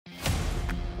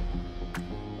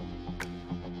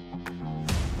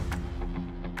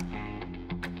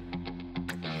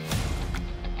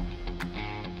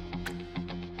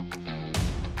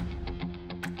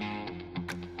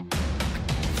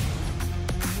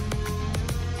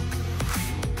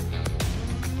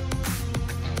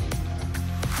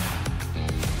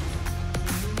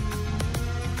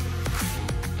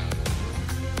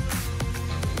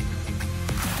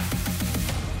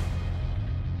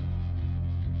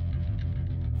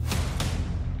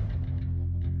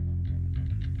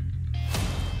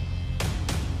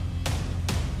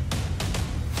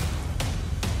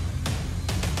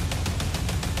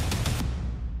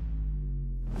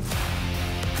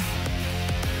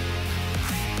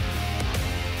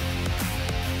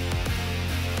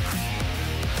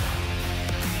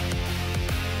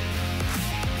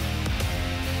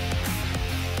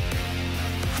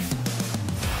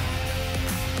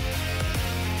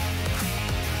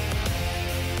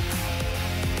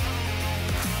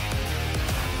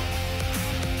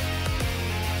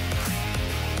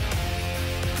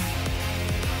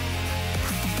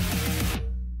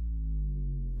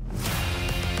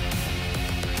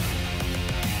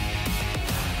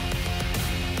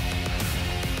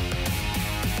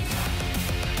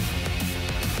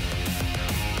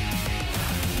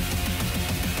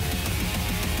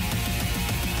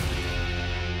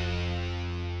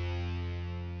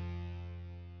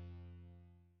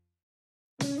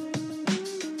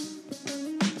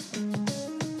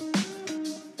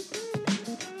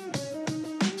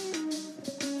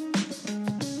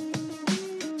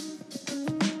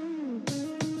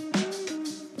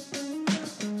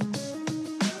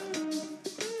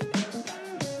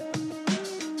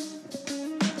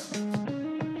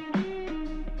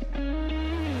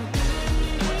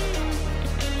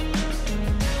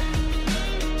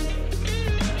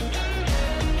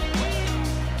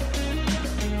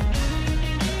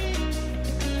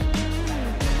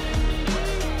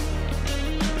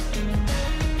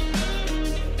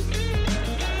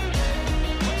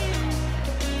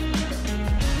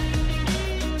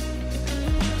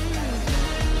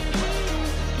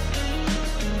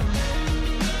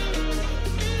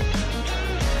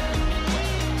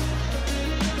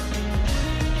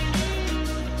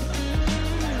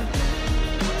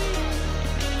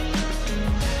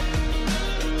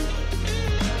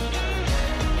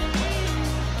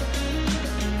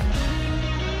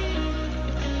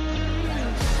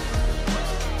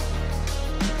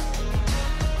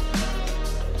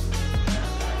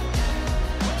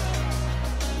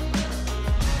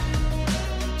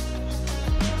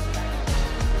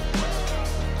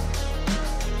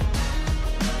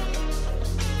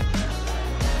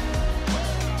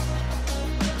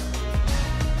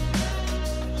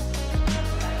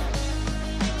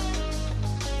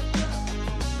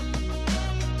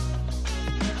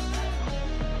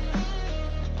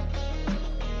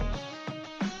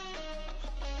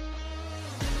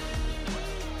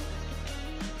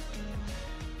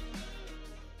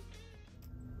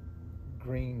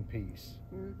GreenPeace.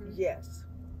 Yes.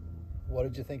 What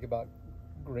did you think about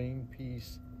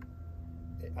GreenPeace?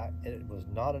 It was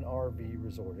not an RV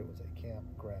resort. It was a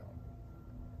campground.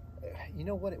 You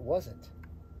know what? It wasn't.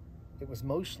 It was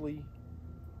mostly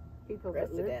People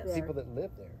that live there. People that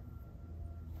live there.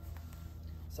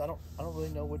 So I don't really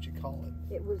know what you call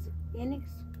it. It was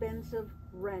inexpensive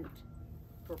rent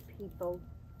for people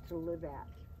to live at.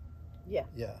 Yeah.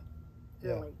 Yeah.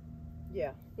 Really.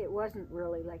 Yeah. It wasn't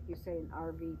really, like you say, an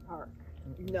RV park.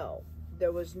 No.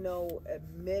 There was no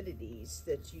amenities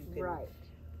that you could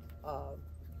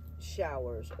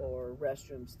showers or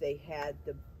restrooms. They had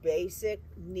the basic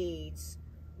needs,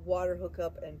 water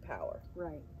hookup and power.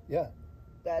 Right. Yeah.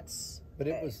 That's But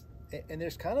it was, and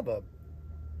there's kind of a,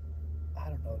 I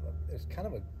don't know, there's kind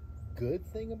of a good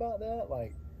thing about that.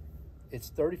 Like,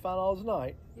 it's $35 a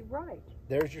night. Right.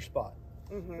 There's your spot.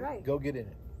 Right. Go get in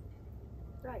it.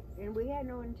 Right. And we had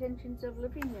no intentions of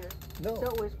living there. No.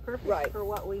 So it was perfect for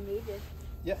what we needed.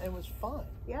 Yeah, and it was fine.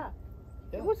 Yeah.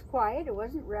 Yeah. It was quiet. It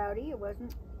wasn't rowdy. It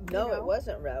wasn't. No, it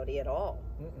wasn't rowdy at all.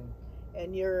 Mm-mm.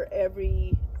 And your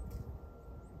everyday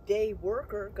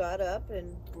worker got up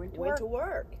and went to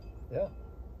work. Yeah.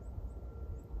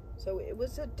 So it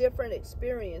was a different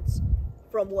experience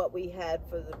from what we had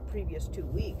for the previous 2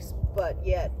 weeks, but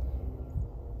yet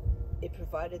it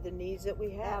provided the needs that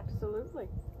we had. Absolutely.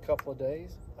 Couple of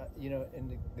days, you know,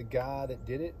 and the guy that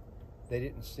did it, they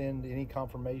didn't send any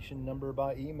confirmation number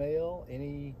by email,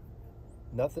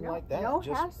 nothing like that. No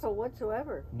hassle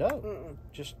whatsoever. No,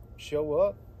 just show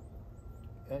up,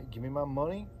 give me my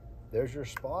money, there's your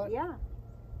spot. Yeah.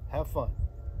 Have fun.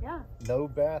 Yeah. No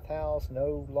bathhouse,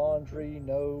 no laundry,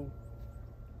 no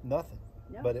nothing.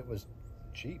 Yep. But it was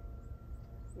cheap.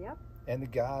 Yep. And the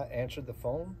guy answered the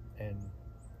phone, and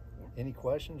any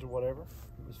questions or whatever,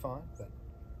 it was fine. But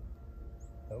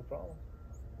no problem.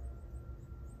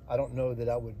 I don't know that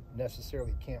I would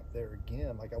necessarily camp there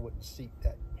again. Like, I wouldn't seek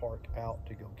that park out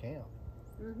to go camp.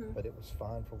 But it was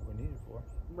fine for what we needed for.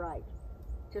 Right.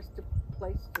 Just a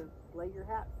place to lay your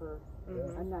hat for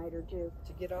a night or two.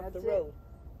 To get off the road.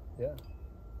 Yeah.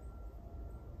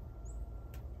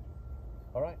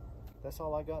 All right. That's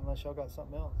all I got, unless y'all got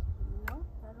something else. No,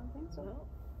 I don't think so. No.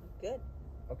 Good.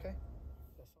 Okay.